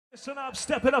Listen up,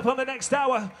 stepping up on the next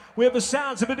hour. We have the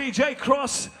sounds of a DJ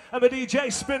Cross and a DJ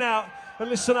Spinout. And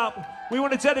listen up, we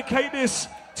want to dedicate this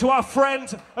to our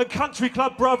friend and country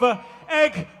club brother,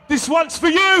 Egg. This one's for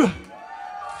you.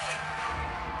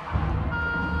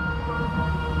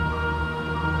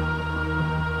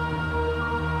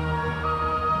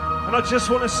 And I just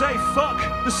want to say,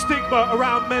 fuck the stigma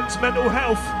around men's mental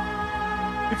health.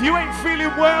 If you ain't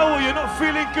feeling well or you're not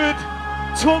feeling good,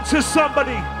 talk to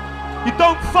somebody. You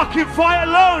don't fucking fight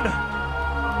alone.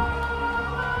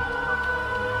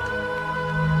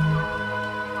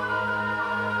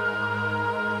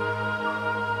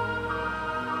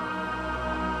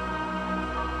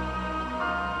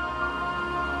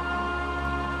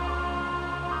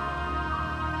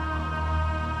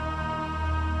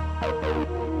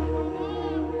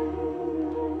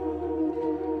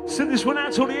 Send this one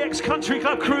out to all the ex-country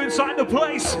club crew inside the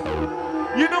place.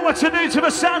 You know what to do to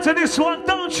the sound of this one,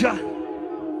 don't you?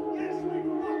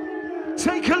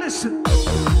 Take a listen.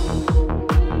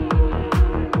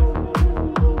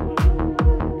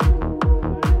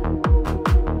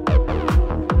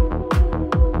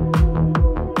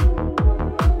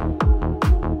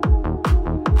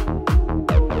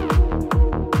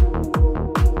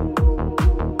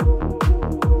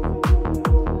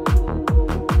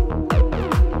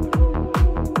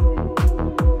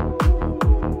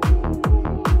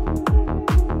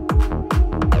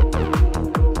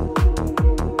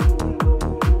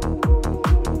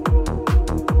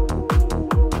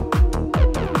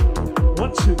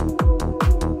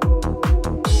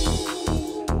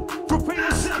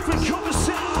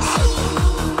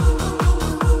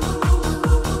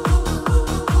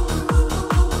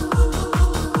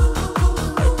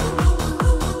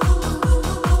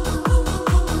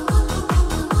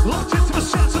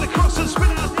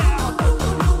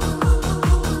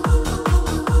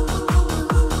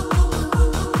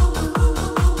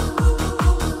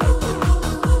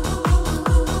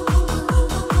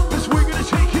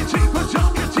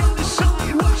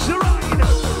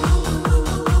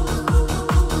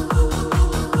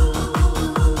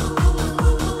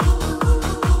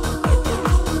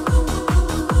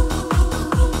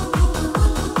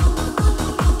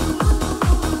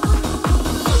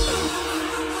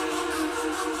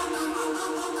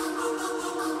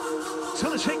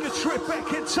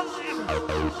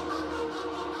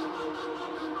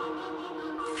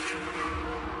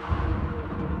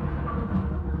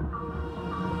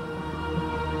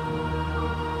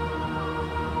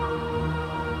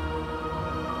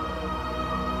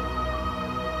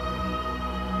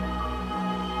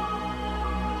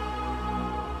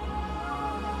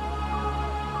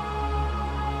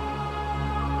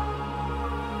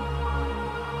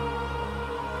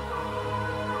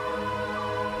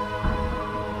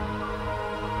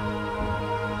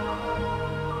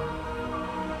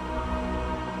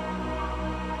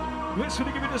 Let's give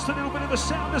you just a little bit of a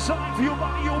sound aside for your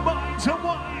body, your mind, and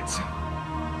mind.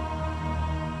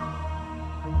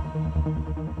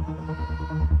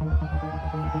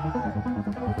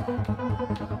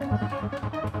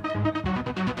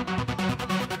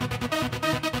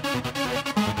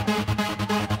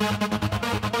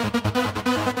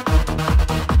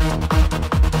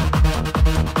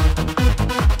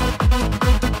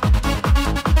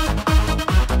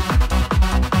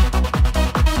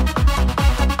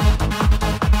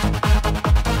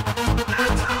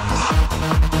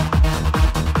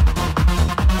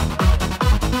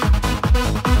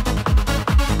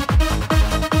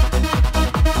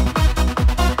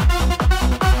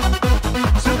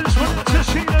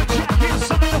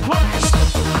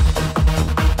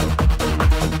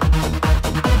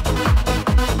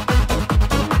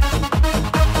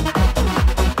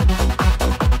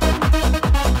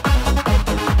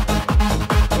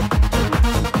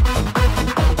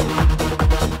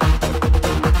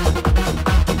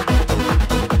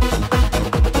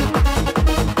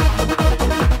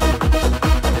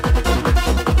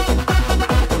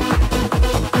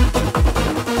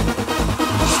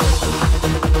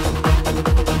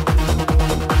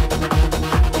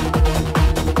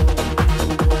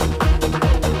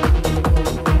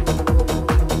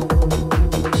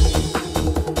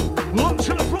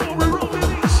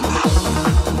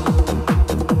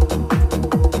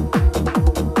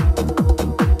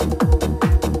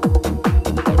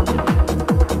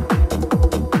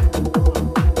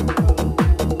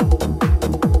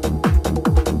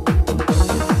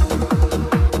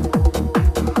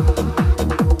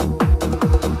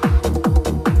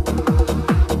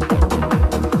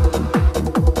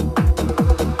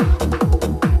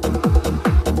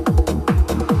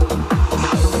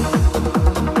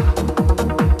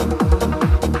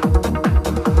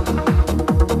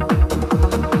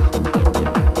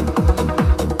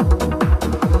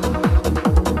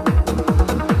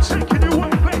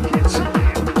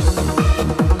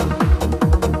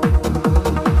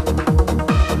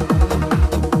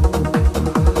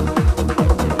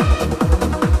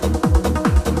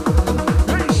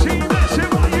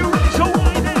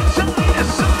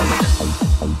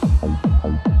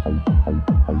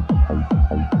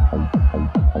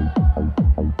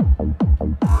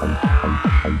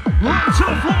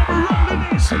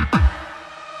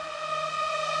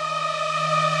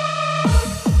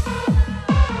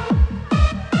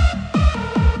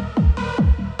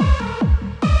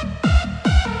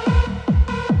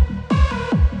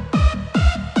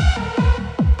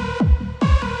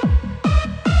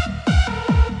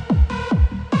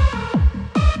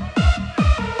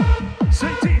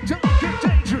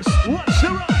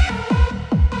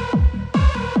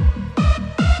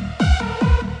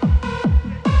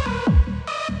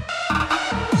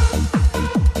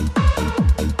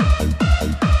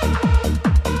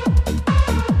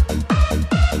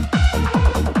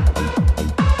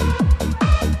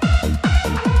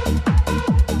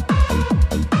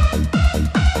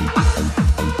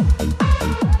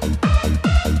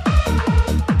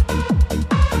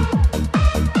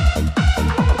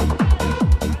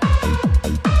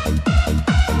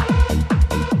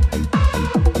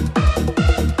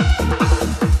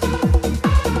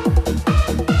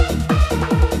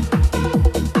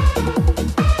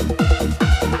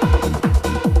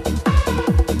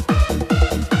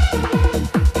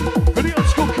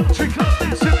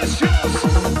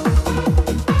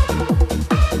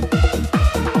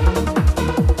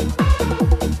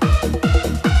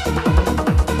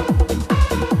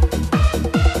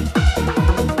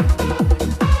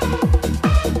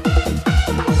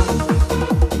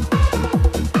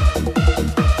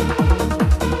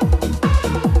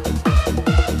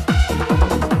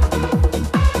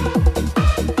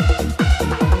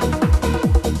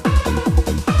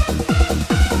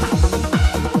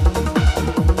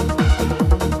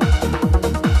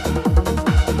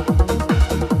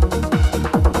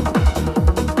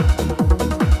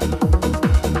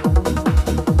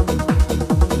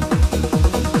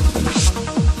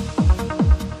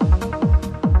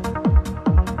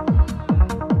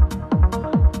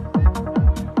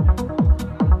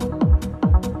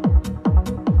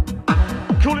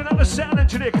 sound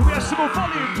engineer. Can we have some more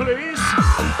volume, please?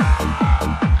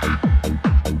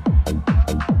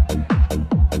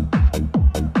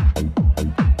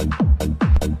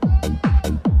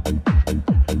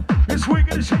 Yes, we're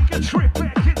gonna take a trip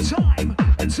back in time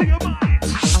into your mind.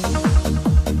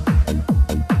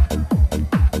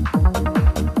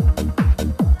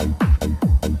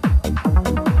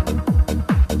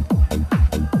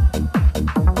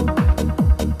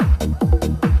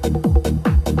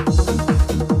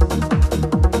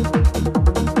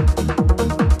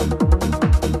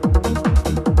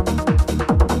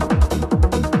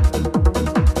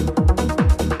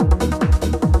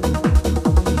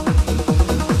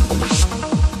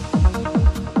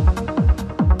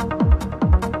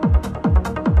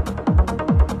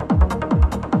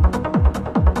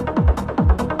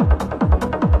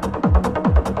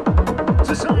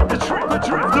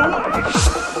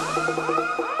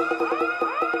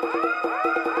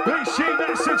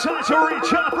 Time to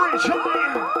reach up, reach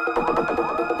high.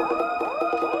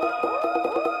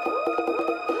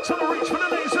 So reach for the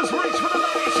lasers, reach for the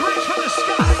lights, reach for the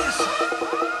skies.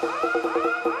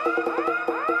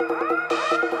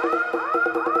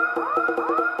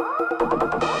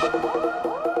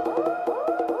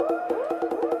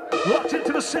 Locked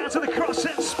into the sounds of the cross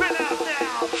and spin out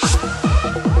now.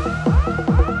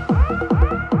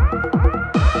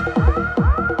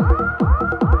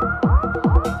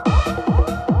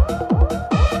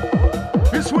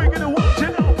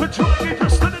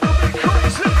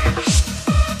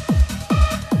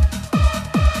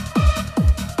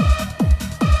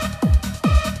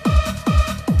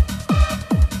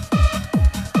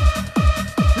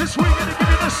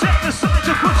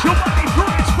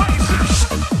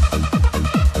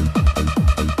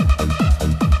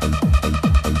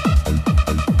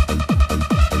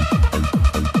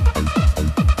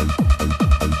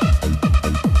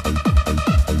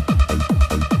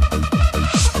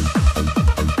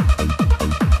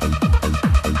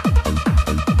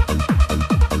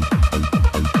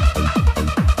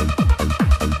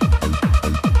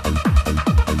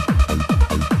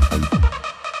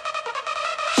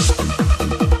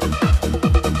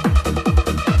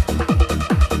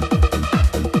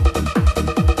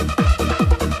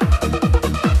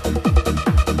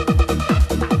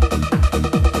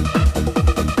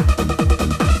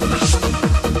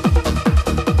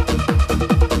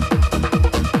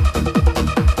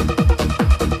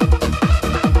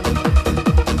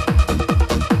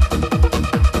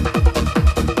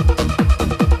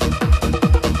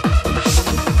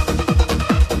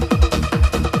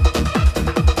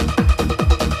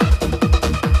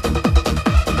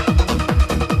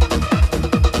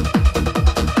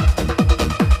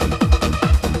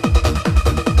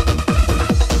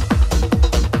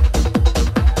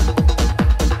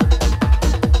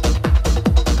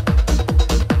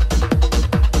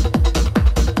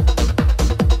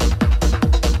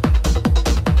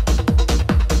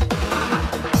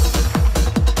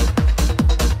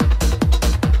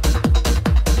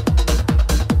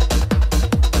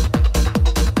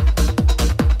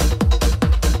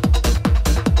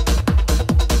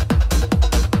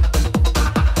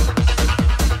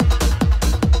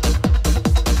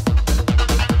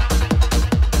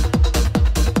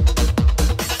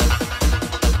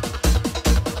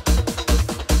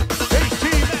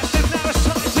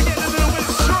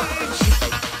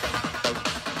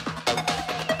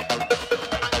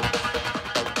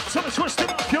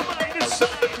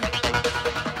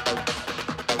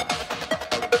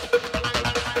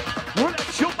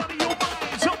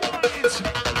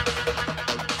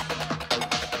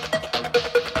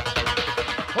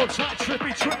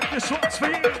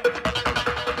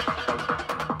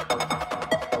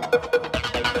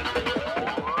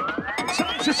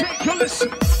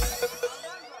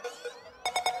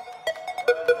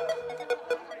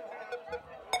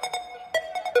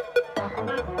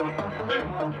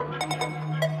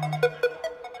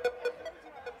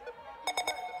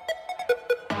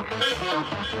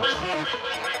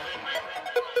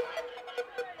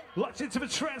 Locked into the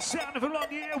trance sound of along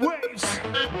the airwaves.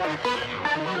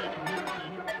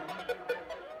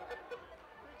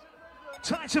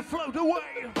 Time to float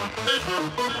away.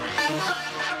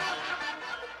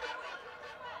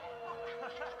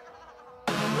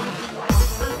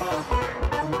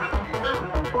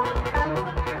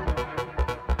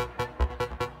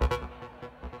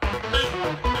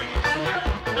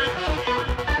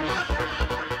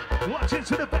 Locked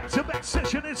into the back-to-back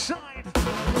session inside.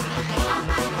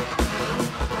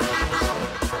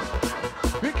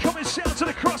 Incoming sound to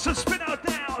the cross and spin out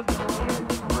down.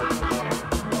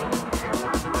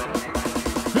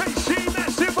 HTE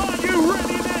Massive, are you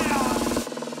ready now?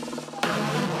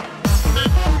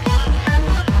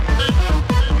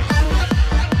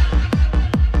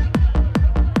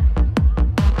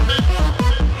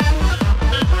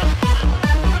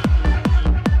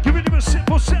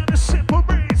 sound of simple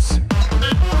beats.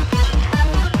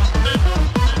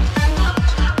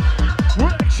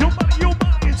 Relax your body, your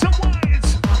mind, unwind.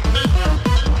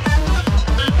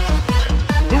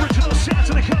 Original sounds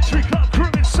of the country club crew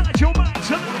inside your mind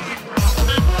tonight.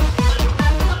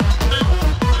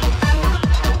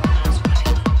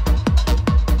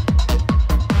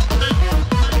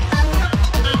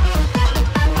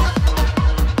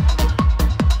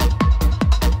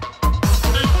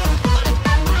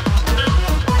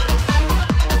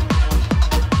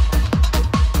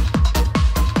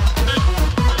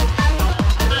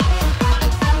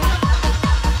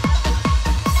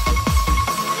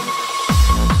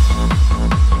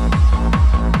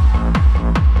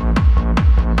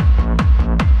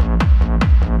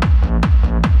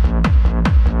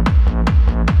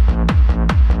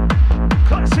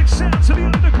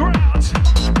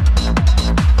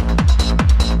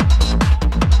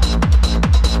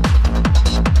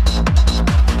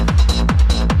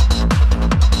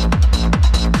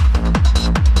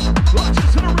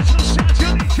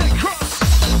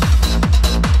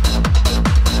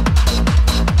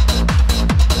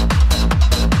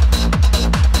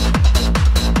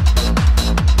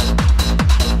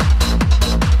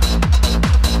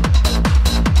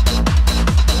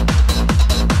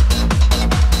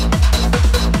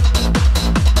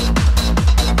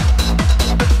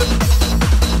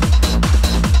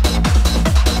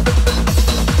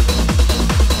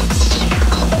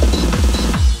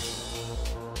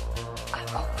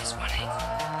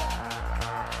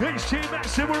 HTE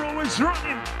Massive, we're always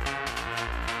running.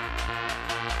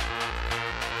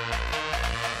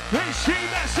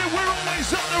 HTE Massive, we're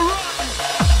always on the run.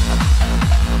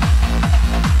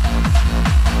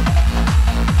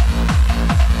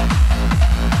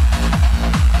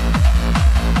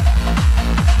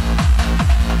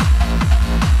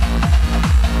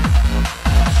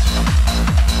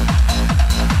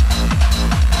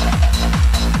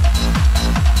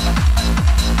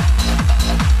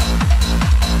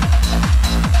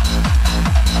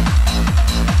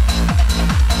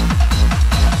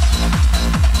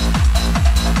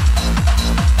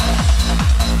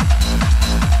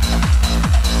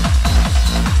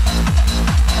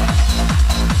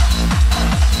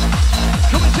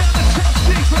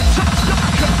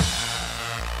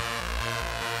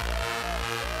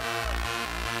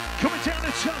 Coming down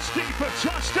a touch deeper,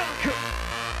 touch darker.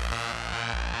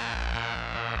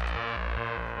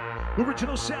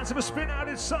 Original sounds of a spin out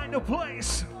inside the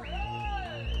place.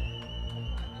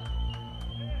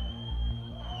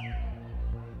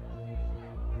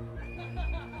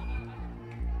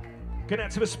 Get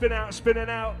out to the spin out, spinning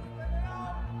out.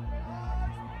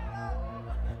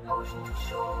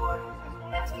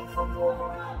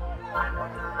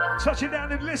 Touching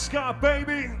down in Liscar,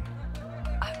 baby.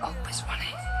 I'm always running.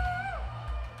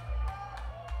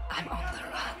 I'm on the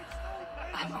run.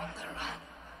 I'm on the run.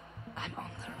 I'm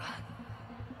on the run.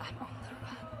 I'm on the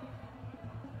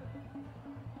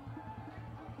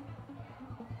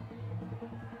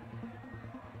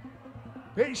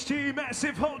run. HTE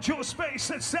Massive, hold your space.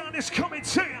 That sound is coming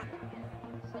to you.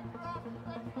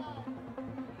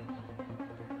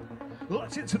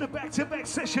 Locked into the back-to-back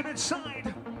session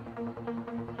inside.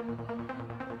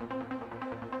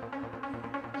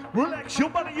 Relax your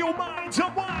body, your mind,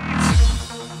 unwind.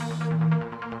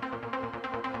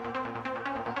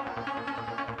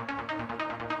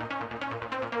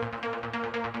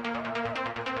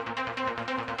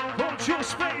 Hold your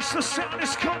space, the sound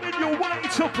is coming your way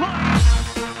to play.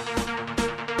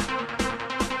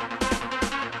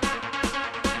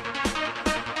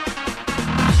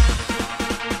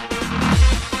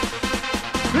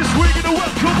 This week gonna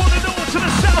welcome one and all to the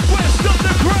Southwest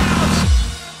Underground.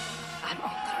 I'm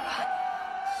on the run.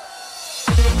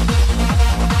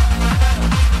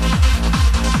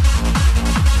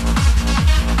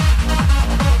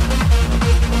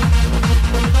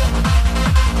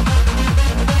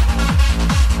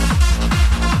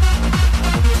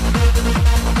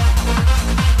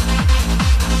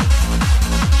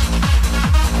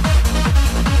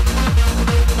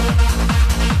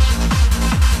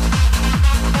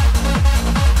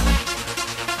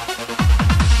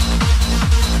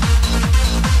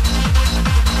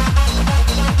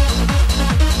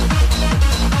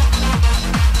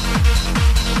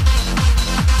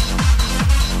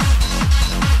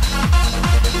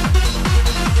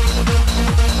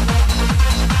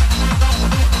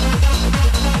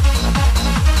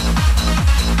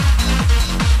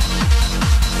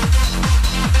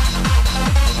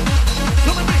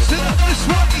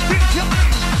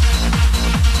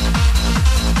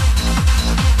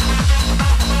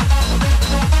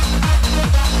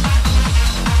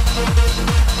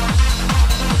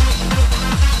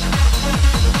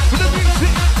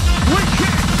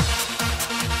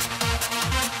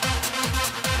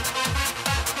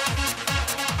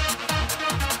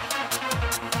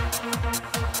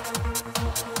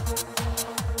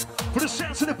 For the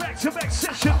sounds of the back-to-back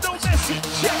session, no messing,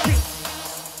 check it.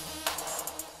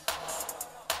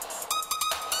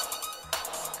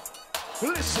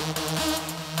 Listen.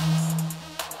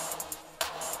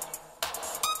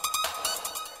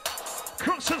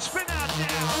 Cross and spin out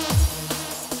now.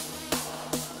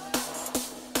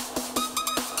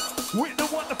 With the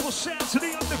wonderful sounds of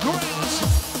the underground.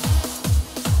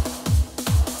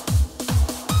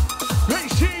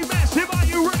 HTE Massive, are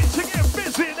you ready to get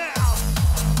busy now?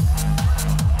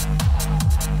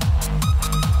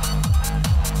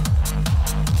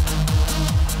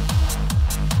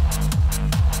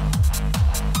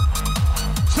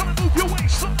 Move your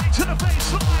waistline to the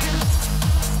baseline.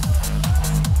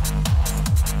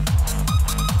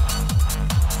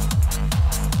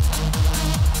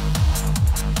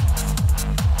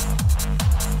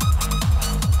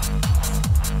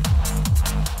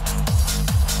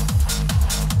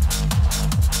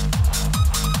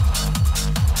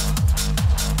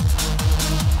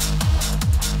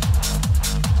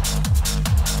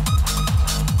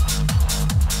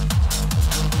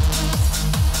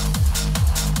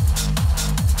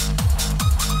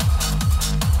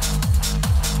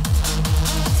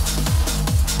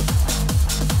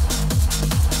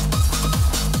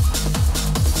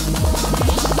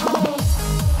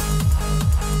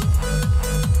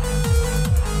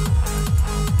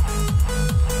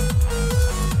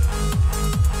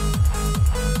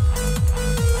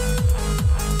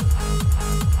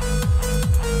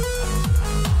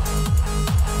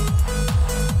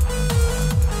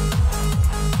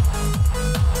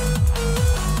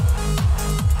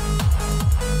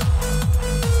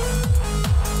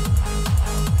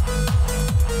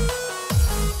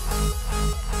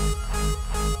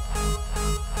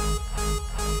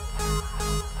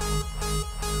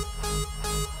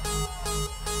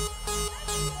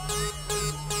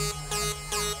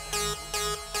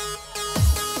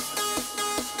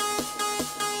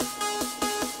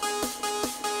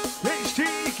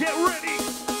 HTE, get ready.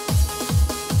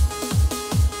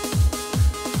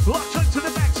 Locked into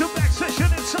the back-to-back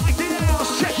session inside the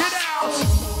house. Check it out.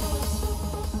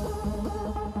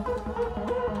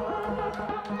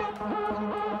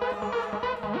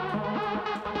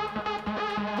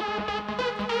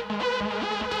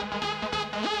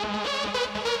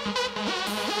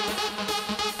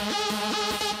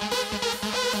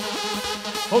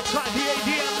 Hold tight the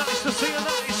ADM, nice to see you,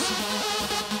 nice.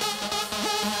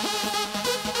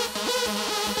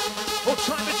 Hold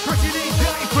tight the tricky DJ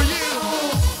for you.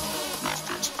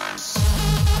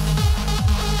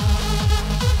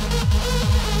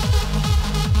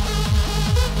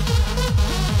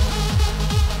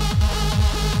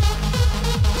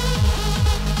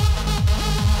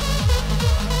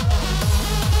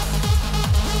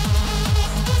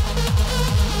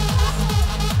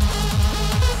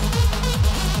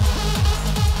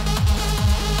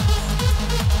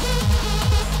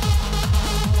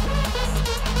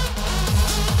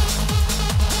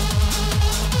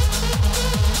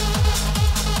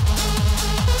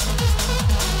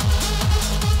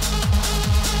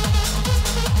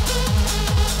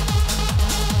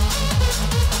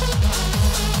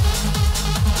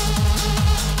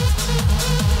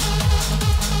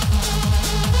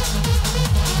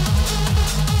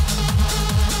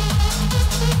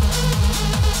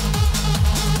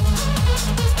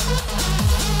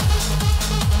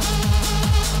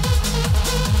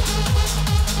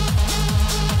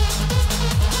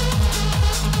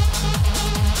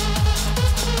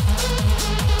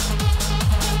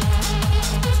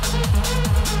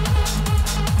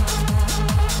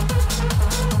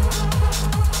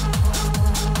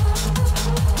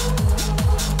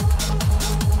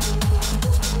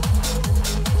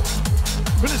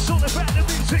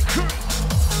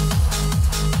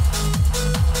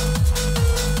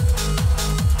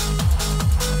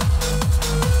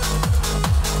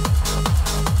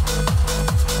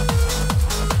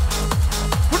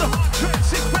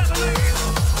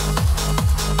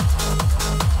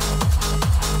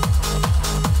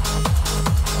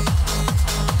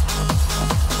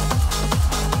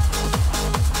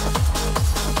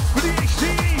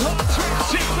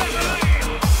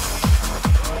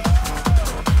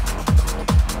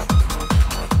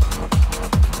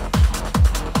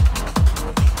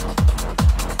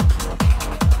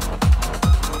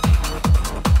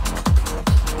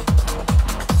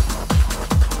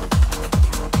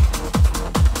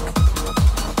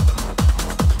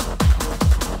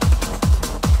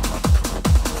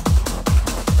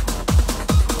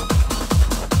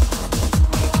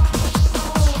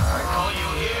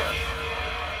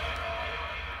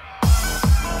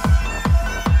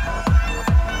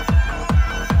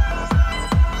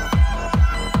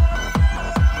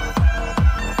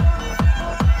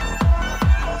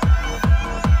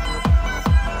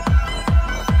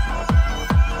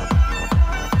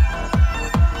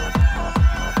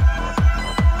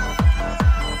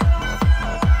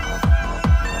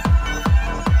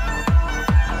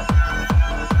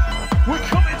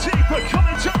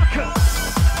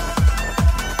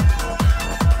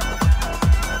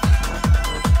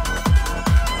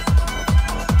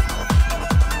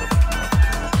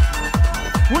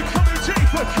 We're coming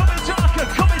deeper, coming darker,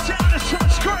 coming down to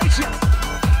such crazy.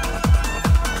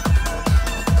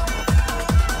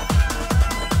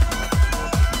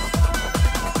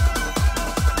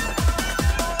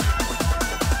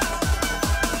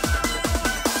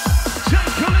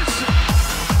 Take a listen.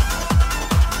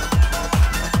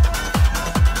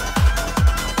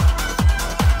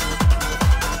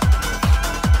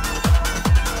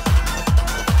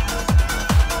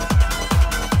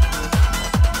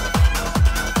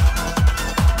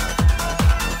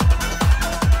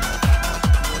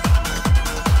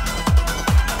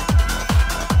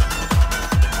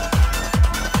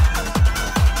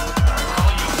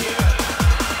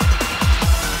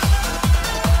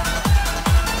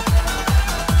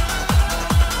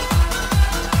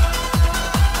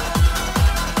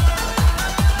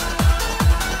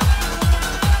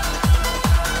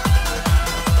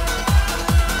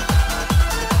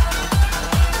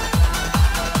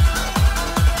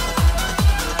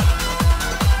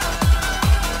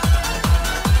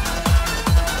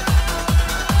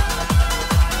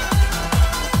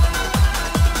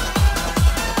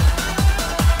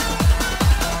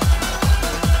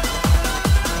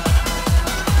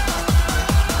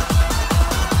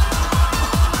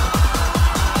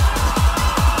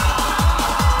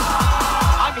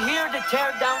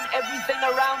 Tear down everything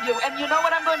around you. And you know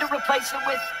what I'm going to replace it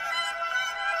with?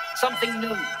 Something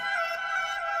new.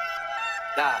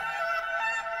 God.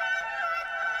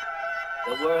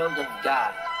 The world of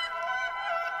God.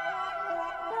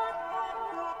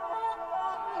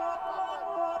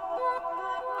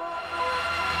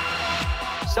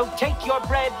 So take your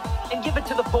bread and give it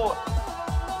to the poor.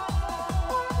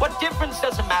 What difference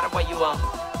does it matter what you own?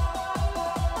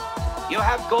 You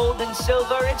have gold and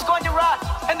silver, it's going to rot.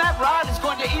 And that rot is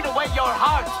going to eat away your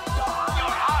heart.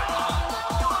 Your heart.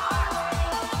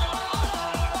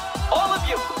 All of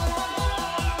you.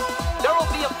 There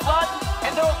will be a flood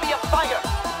and there will be a fire.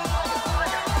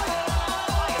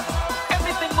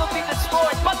 Everything will be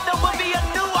destroyed, but there will be a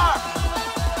new ark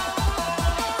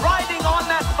riding on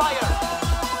that fire.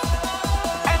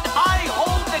 And I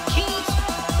hold the keys,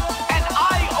 and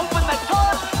I open the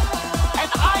door, and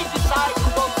I decide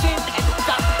who goes in and who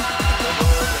doesn't.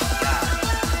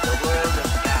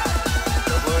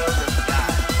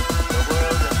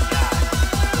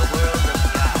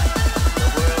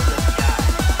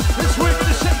 This week we're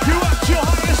gonna take you up to your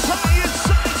highest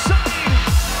science.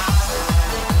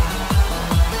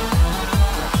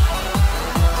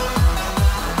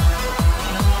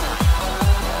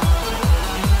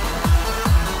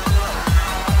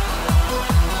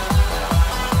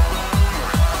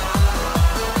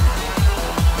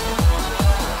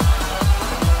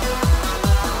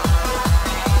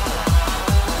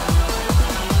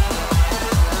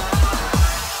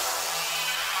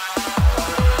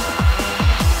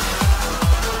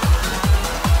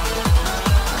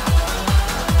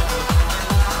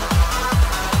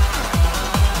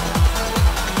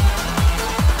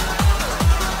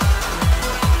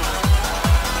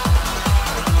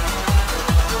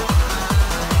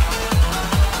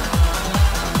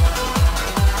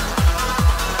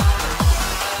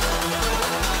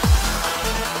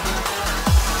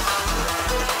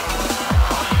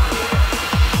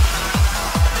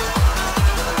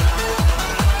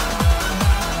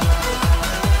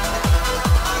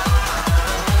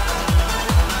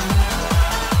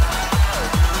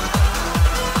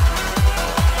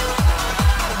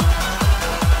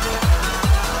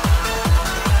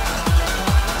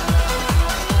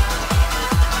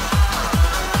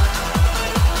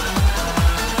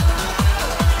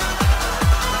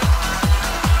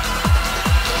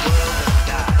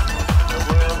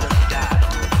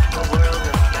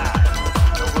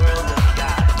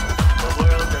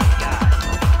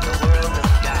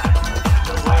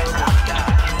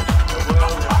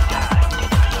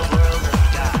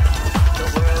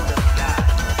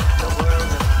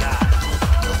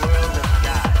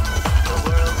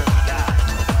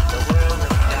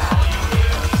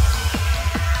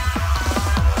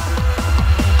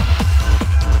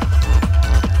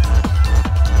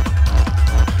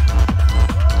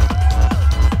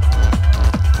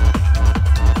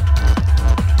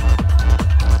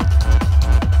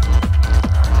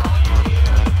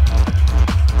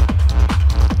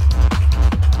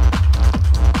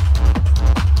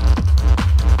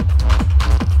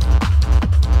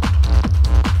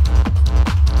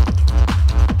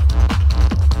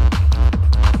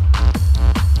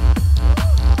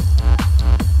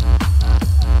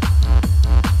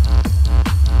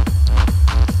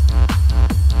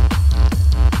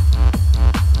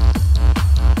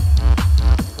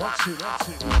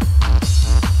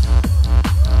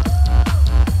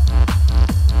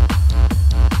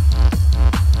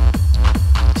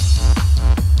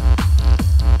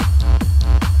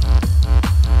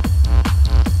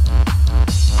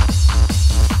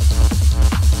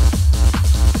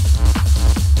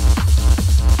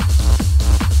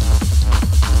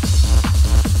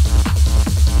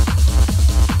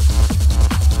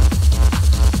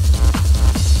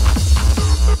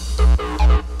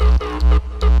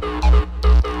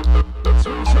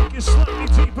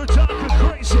 super dark and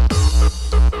crazy.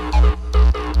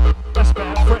 That's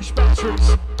better, fresh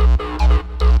batteries.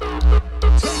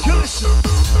 Take a listen.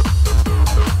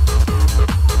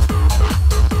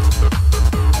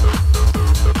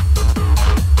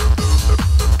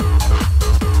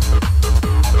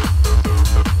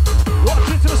 Locked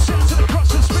into the sounds of the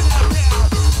cross and spin out now.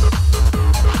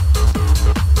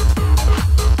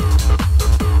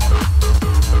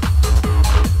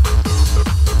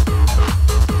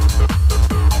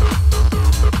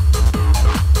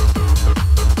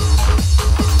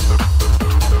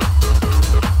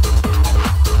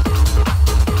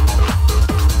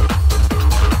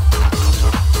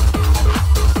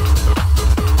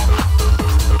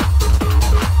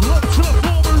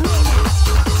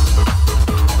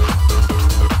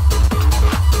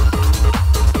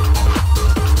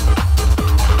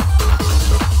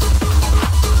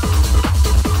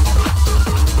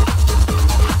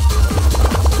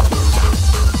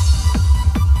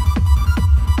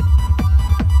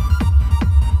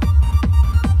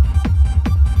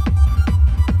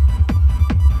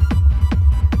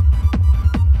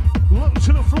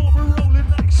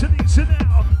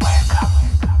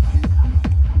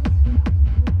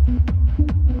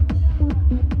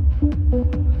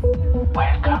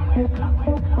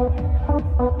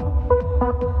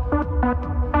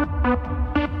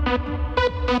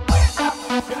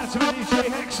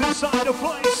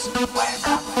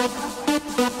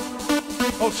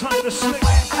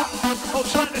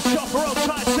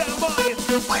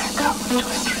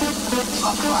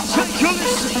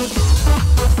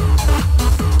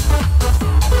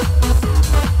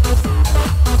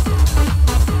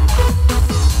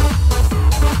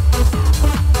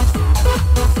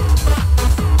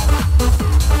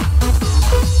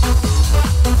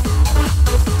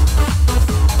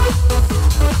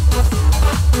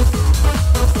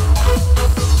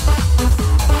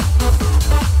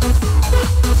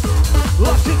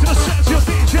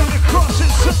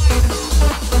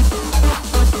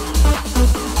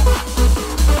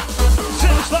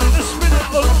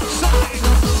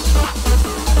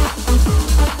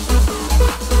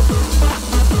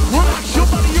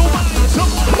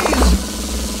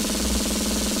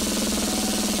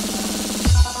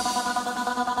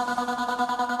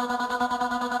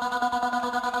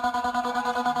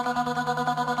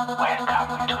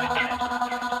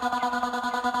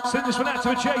 Send this one out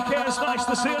to a JK, it's nice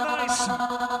to see her nice.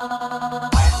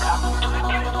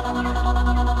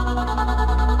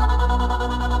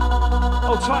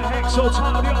 Hold tight Hex, hold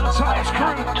tight on the other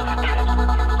tight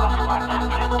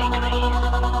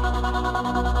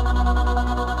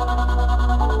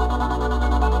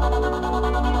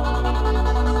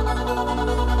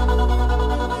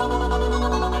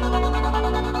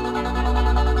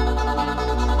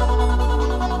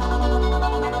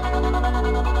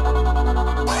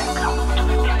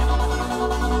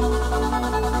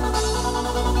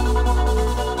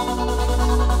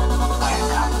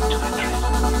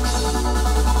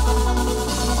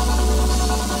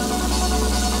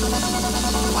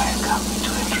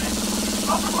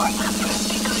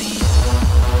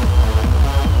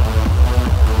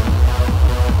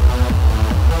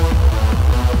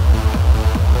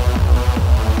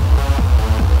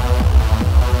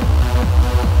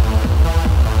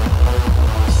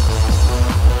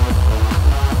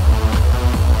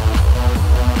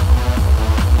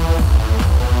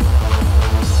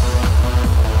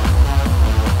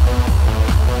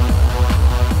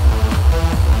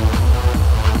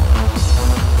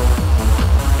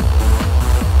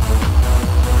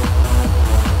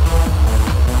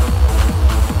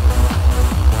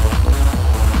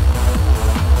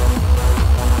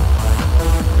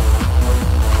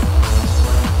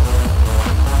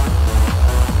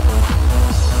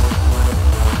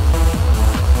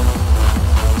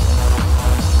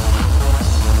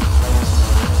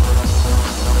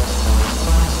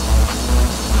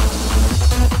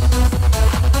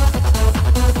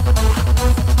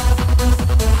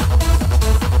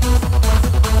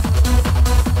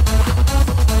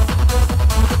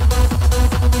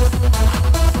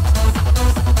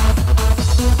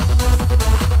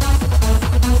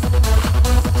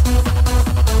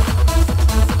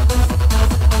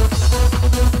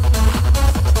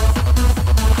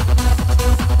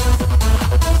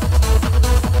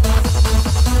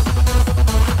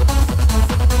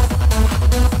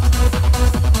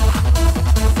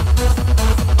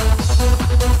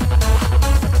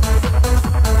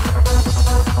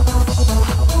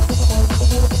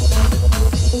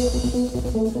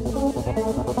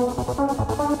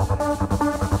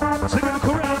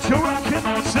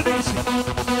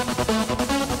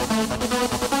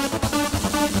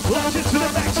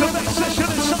to make session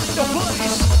inside the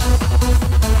place.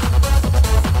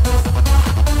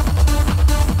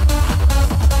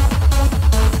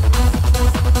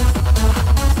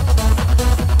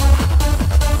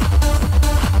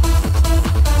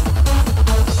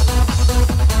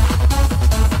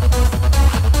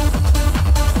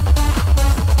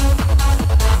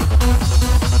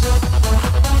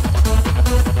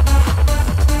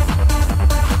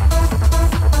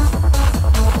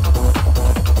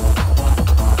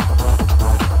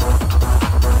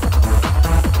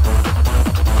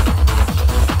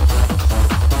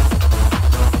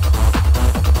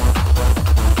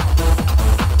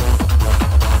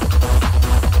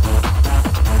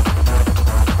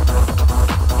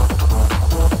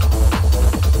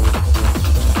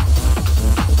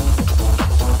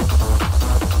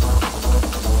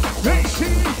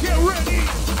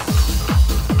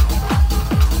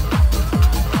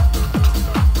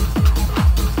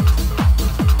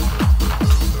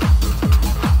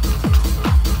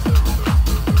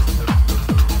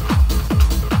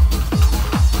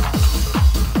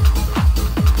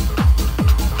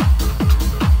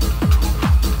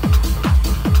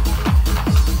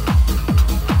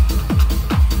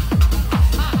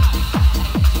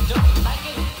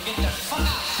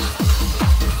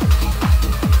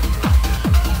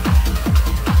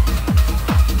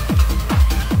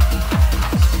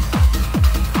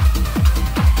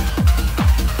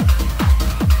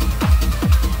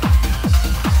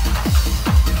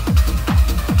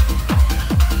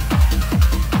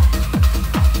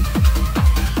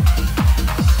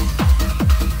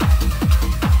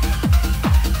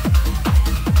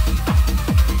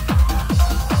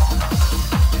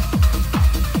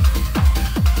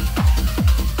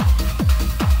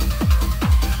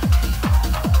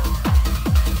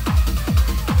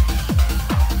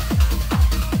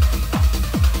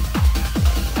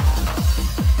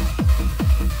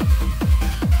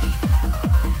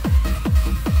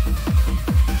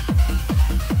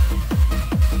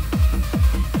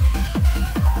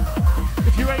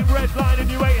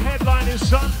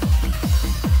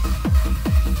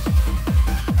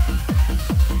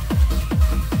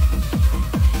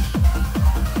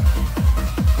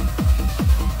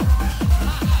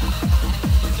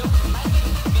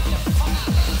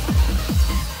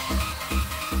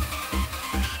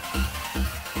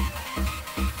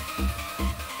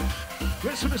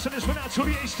 Listen, this one out to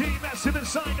the HTE, massive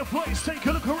inside the place. Take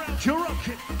a look around, you're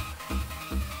rocking.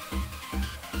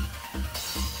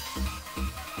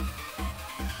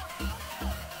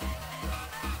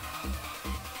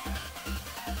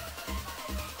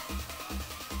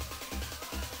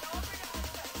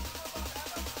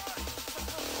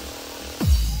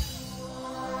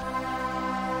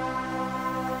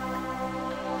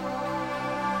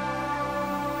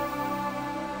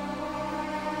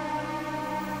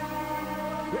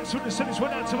 So listen, this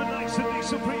one out to the nice and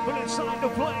decent people inside the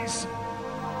place.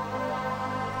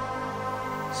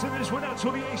 So this one out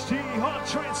to the HTE Hard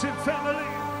Transit family.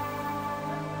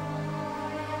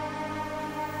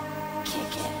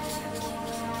 Kick it.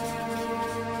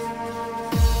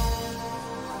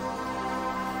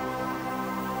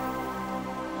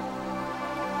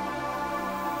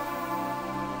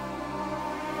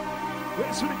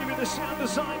 We're going to give you the sound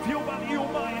design for your body, your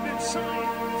mind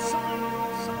inside, inside.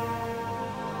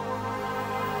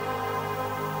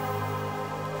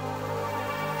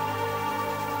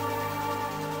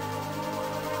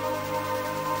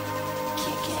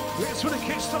 Let's really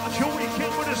kickstart your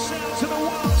weekend with the sounds of the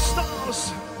wild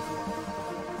stars.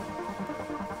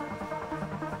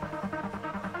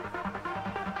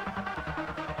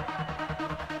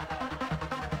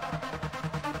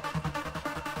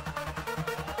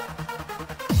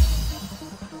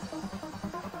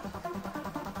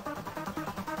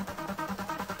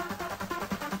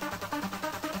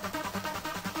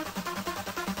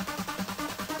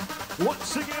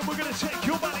 Once again, we're going to take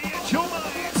your body and your mind.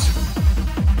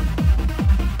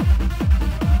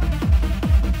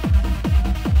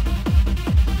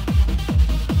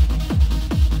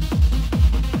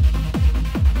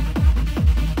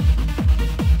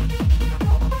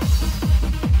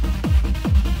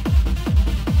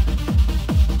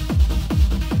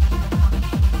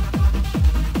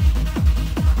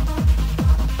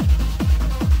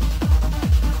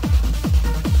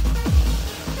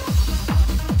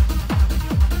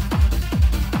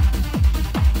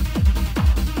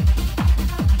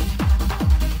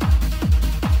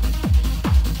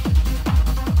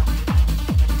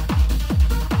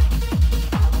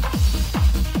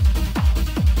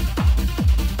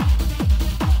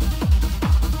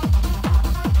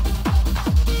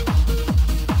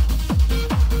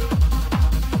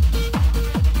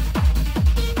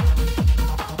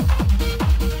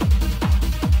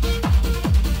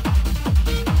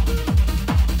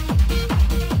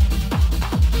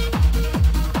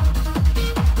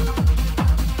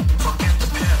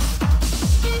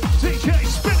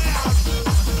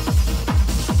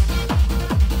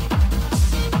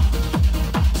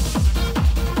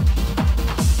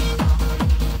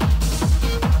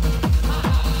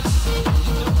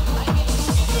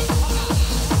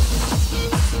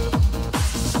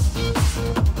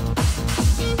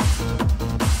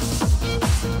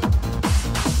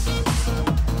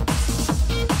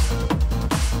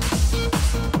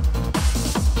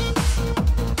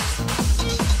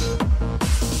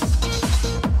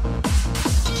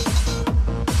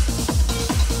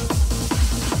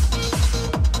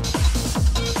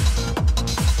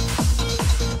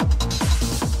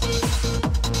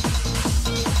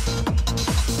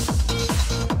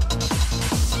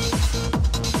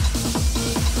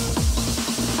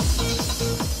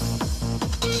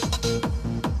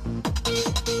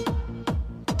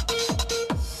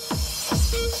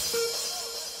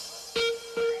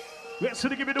 to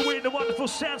the Give Me the Wind, the wonderful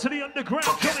sounds of the underground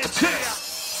coming to you.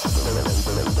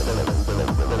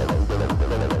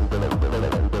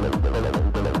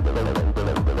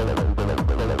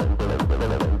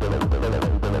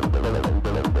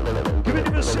 Giving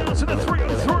you the sounds of the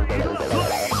 303,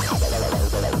 lovely.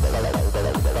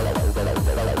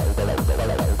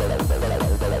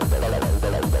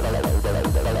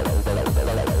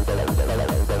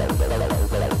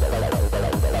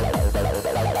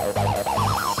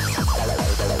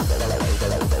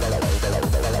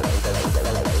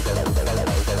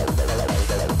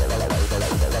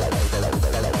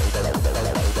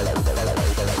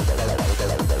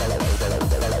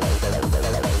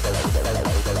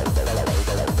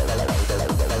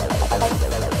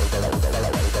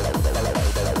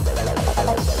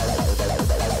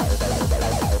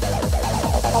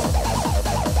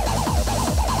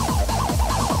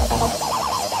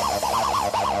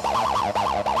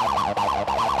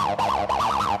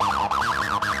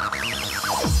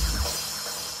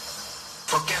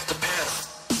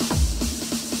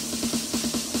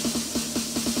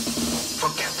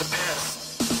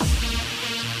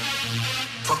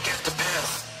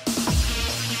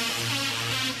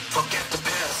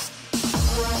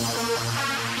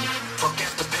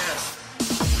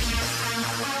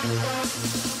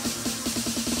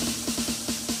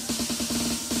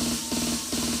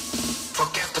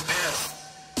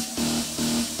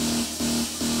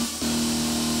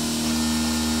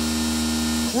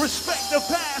 Respect the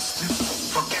past.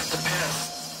 Forget the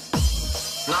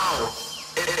past. Now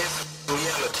it is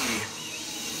reality.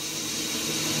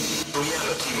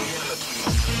 Reality.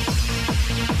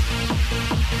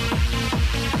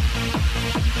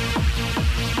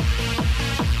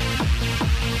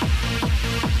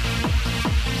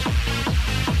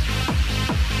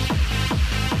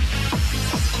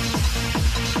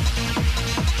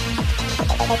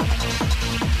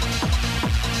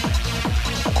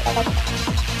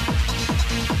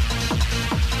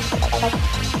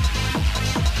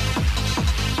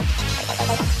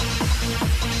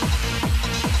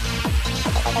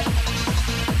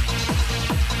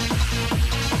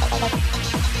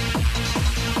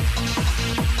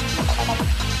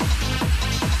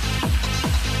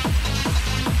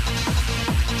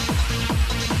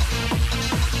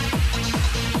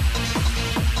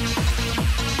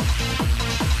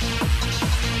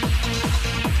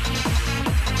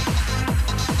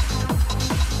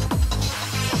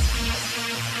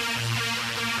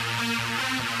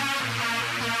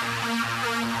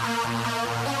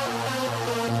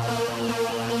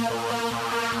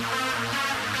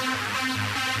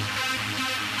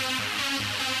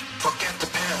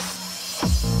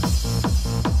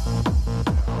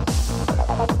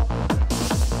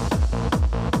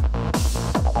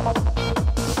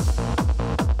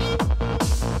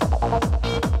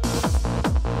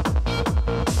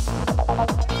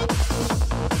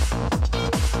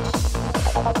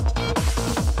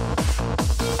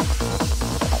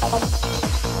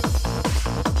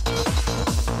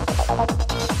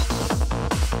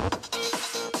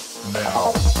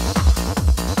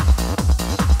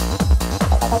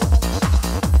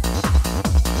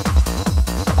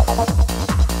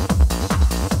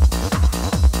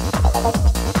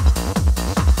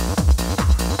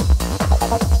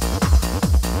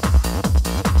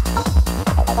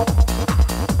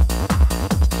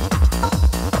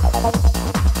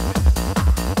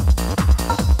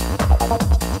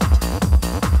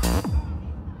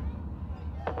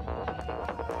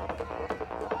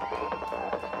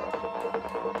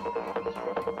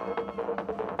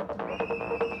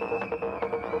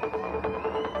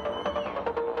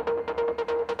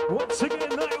 Once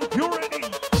again, I hope you're ready.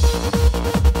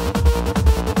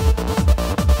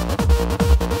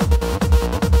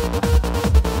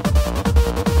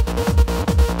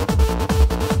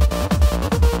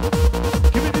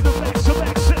 Give me the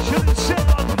back-to-back session and sound.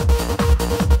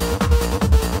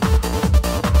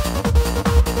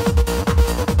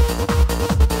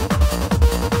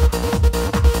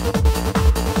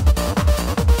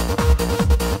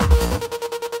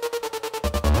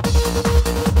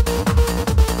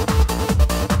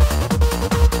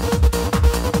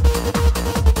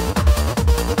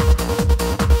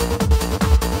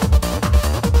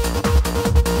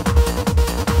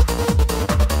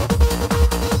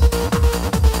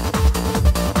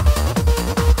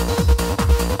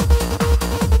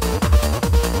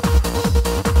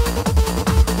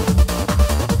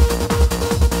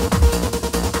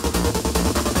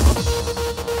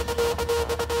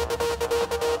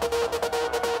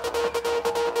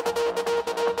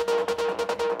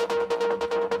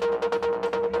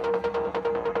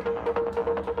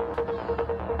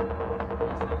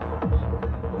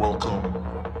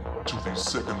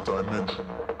 second dimension.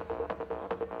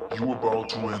 You're about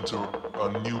to enter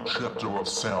a new chapter of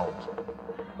sound.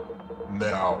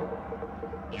 Now,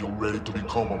 you're ready to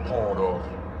become a part of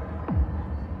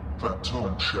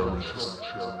Platoon Cherishes.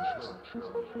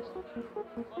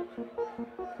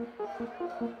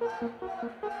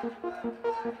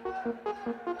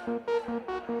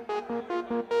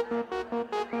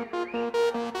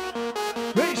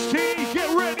 HTE, get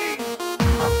ready!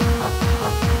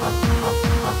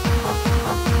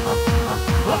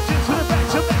 Locked into the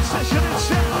back-to-back session in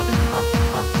sound.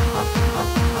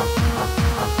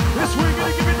 This we're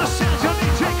gonna give you the sound on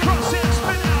DJ Cross and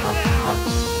Spinout now.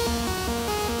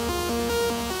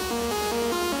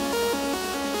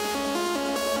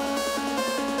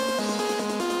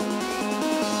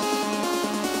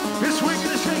 This we're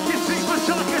gonna shake it deeper,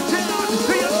 darker down,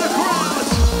 the underground.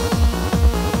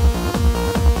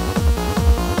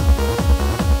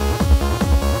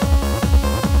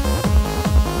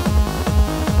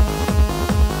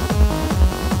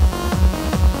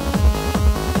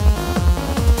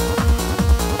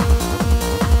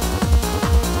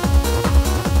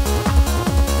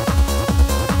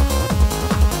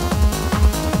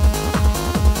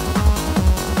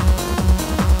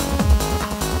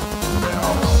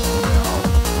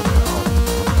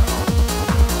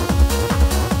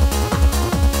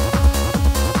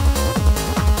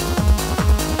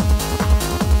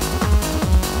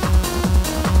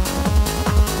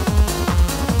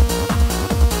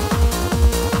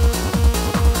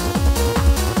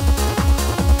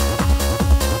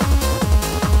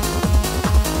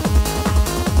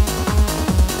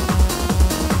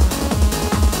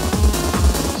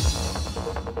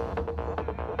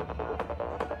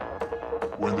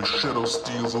 When the shadow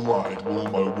steals the light, will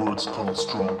my words come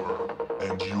stronger,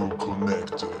 and you're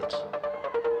connected.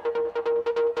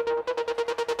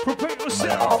 Prepare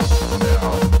yourself.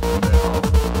 Now.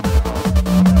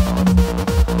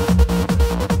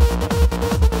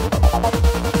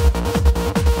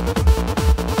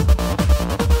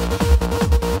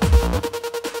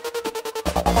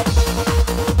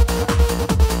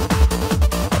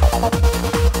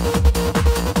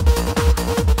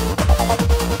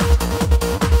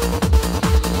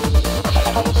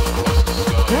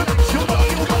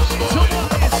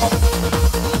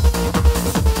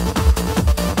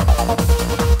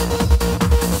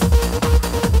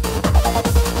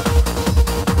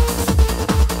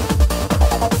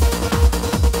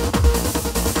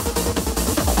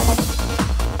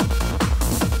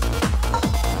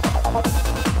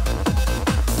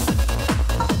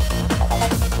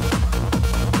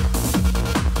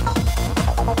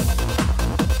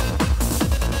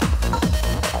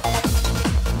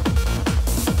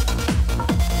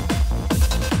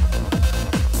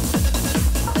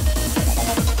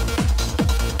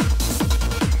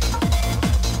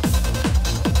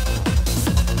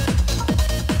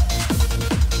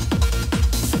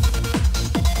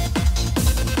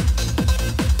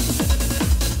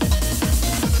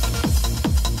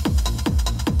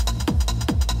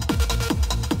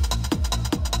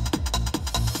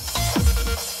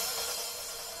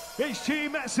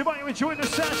 HTE massive, are you enjoying the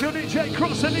sound of DJ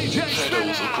Cross and DJ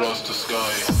Shadows Spinout? across the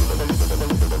sky.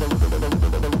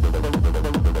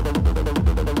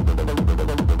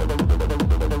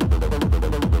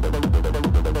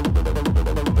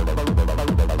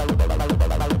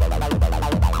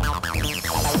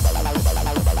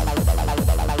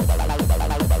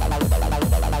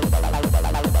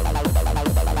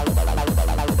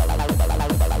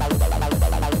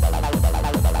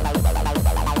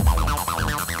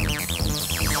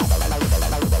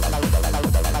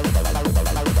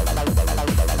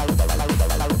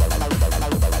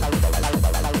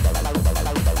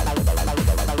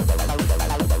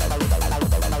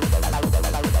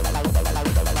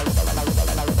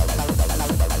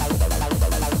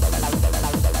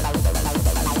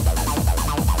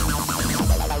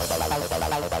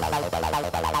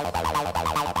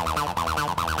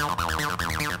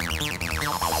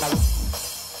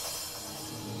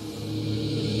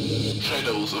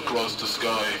 Shadows across the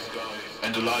sky,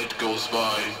 and the light goes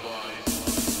by.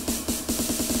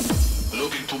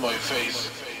 Look into my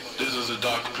face, this is a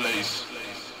dark place.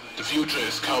 The future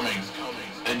is coming,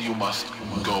 and you must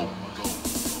go.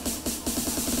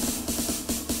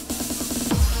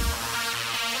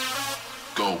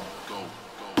 Go.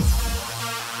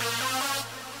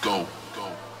 Go.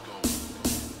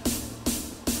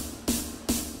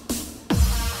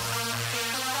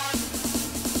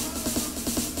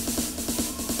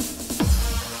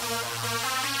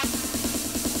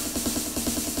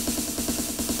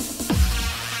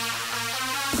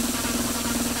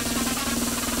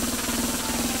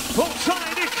 Hold tight.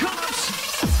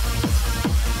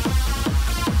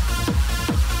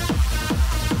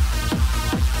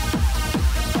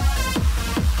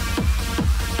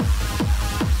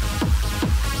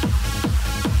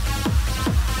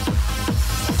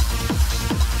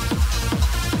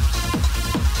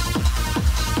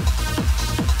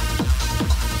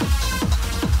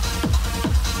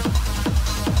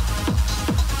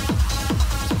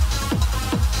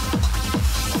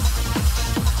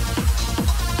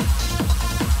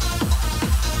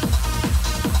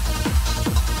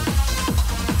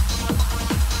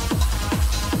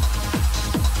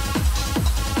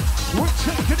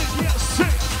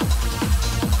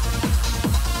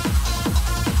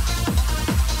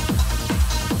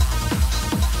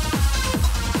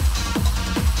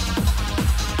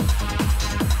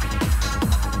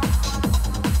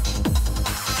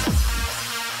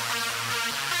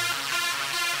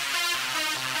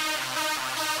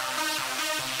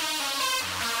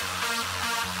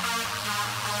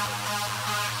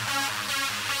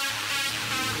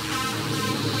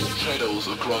 shadows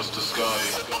across the sky.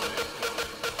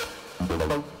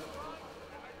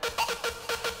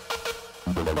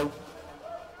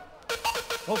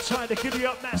 I'll try to give you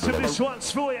up massive. This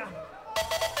one's for you.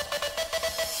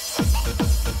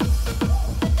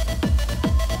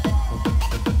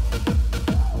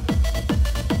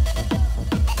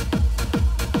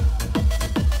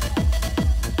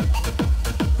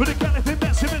 For the galloping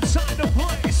massive inside the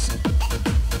place.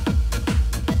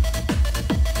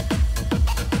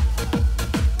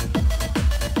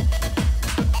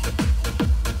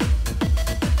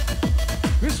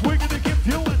 This we're gonna give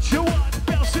you what you want.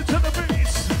 Bounce into the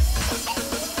beats.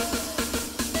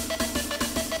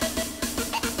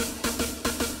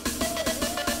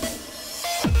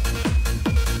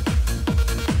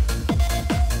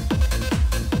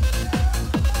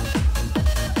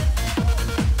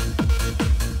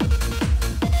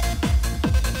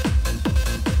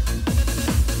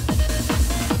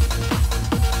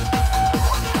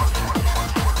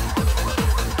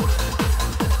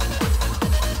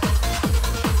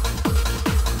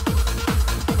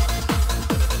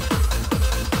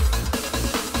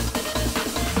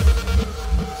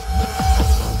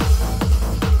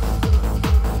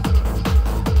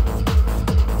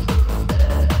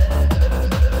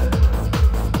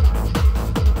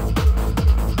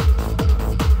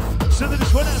 So they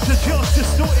just went out to Josh,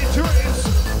 Distorted Dreams.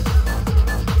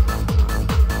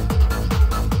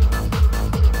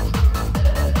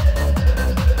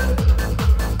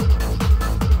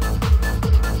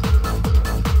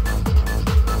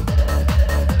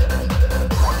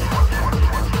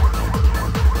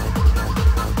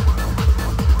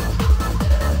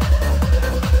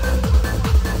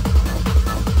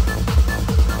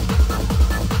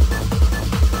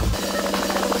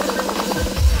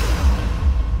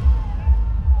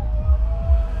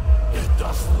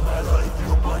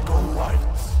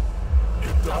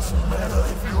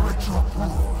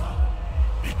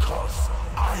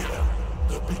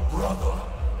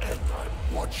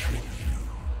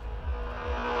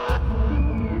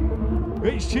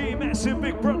 HTE massive,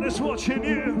 big brother's watching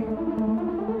you.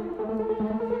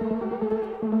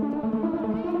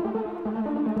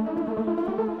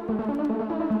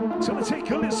 So take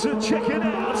a listen, check it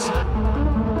out.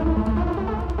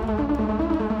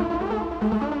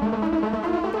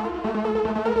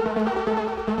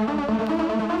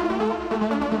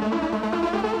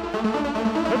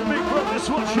 And big brother's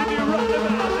watching you right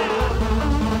about now.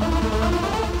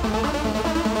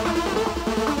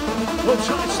 We'll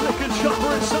try slick and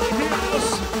chopper inside the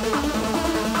house.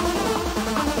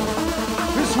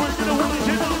 This we're gonna wind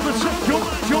it up, protect your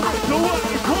mind, you'll make the way,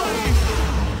 play.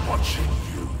 Watching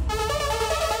you.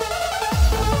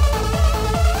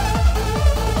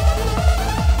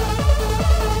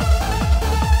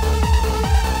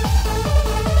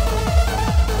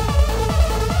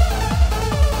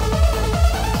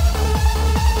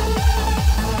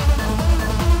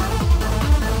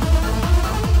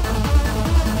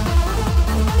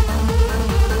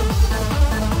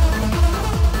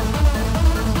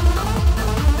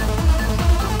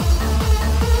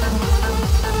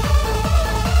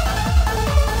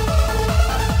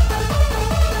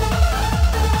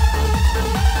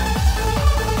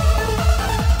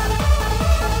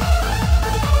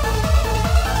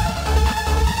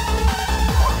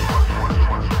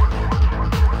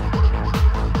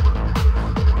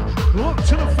 Look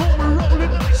to the floor, we're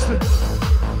rolling nicely.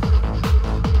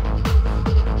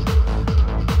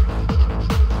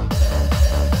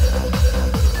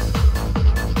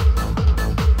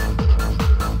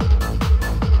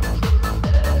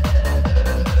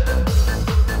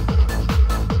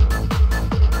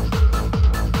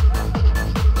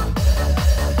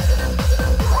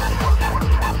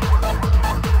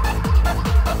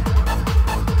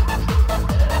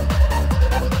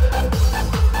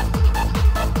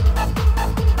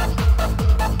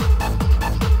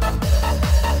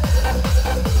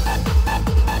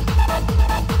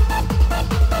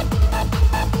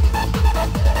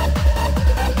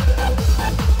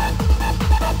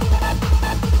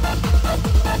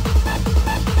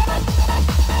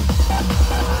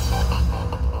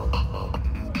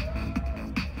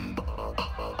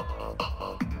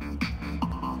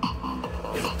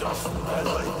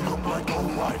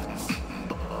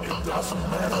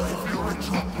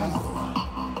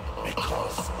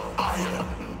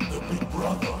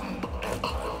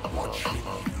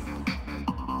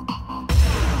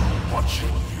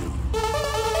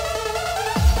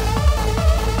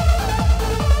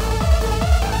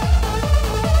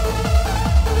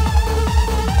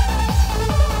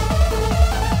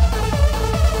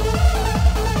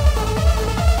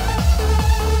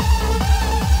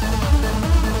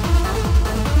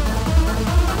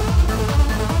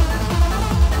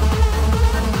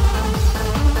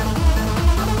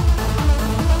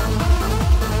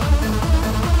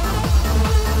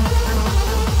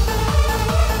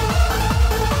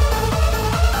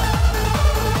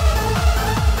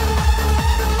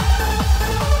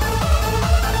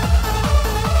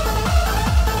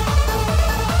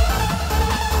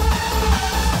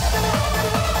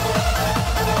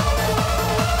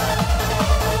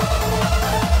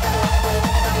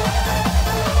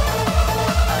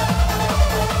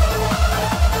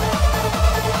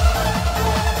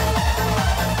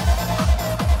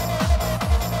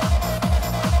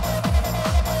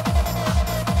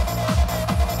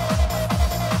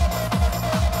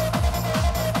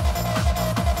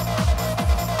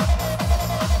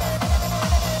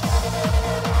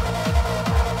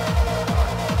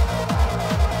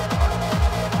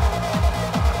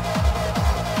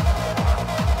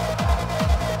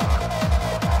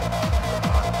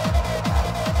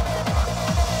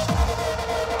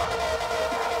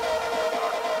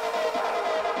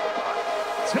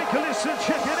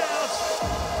 listen, check it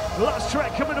out. Last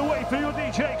track coming away for your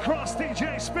DJ Cross,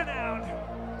 DJ Spinout.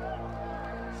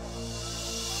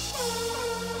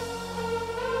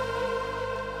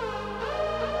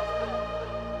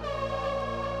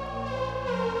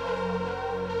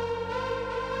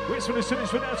 This one is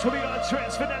finished for now. To the art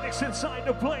trance fanatics inside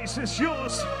the place. It's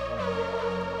yours.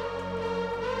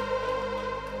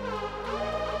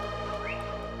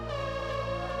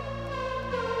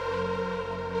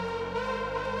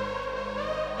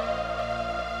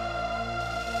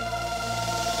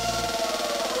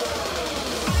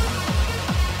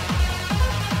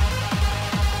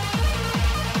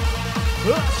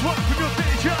 Last one from your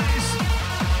DJs.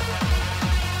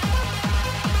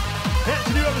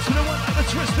 Anthony over to the one like the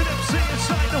Twisted MC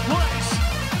inside the place.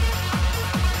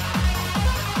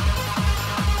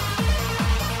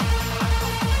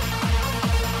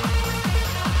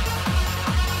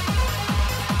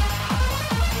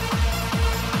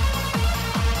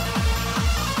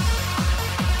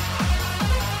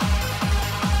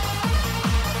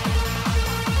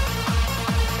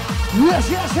 Yes,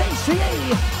 yes,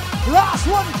 HTE. Last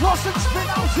one, cross and spin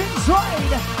out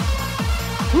inside.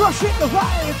 Rushing the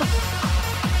vibe.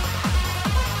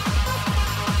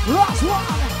 Last one.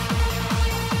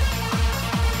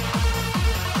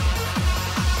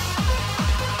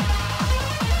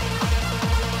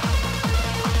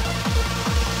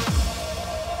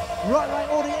 Right,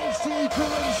 all the HTE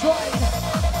crew inside.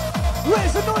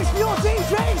 Where's the noise for your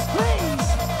DJs, please?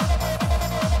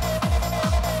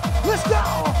 Let's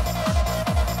go.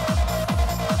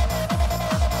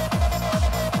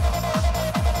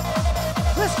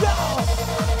 Let's go!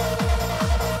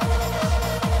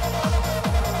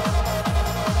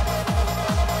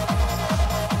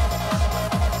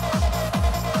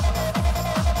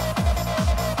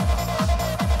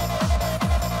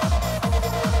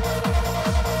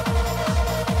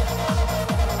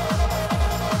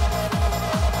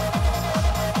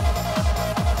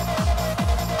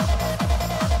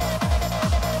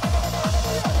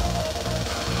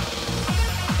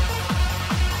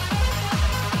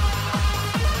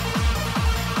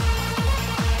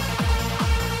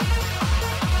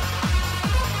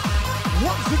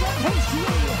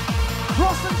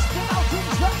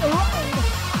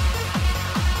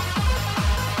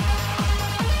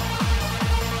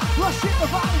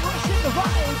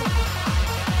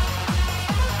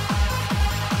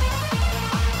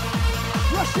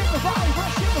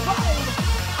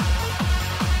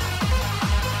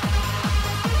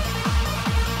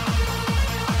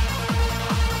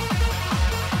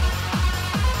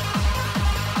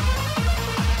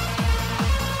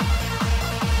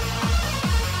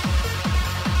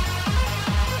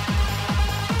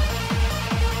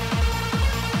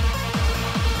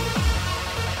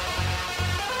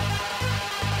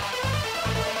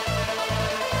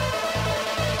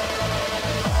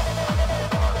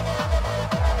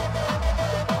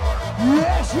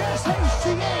 Yes,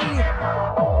 HTE!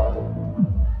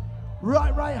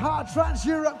 Right, Hard Trance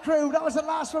Europe crew. That was the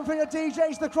last one for your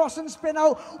DJs, the Cross and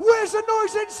Spinout. Where's the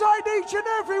noise inside each and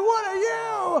every one of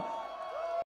you?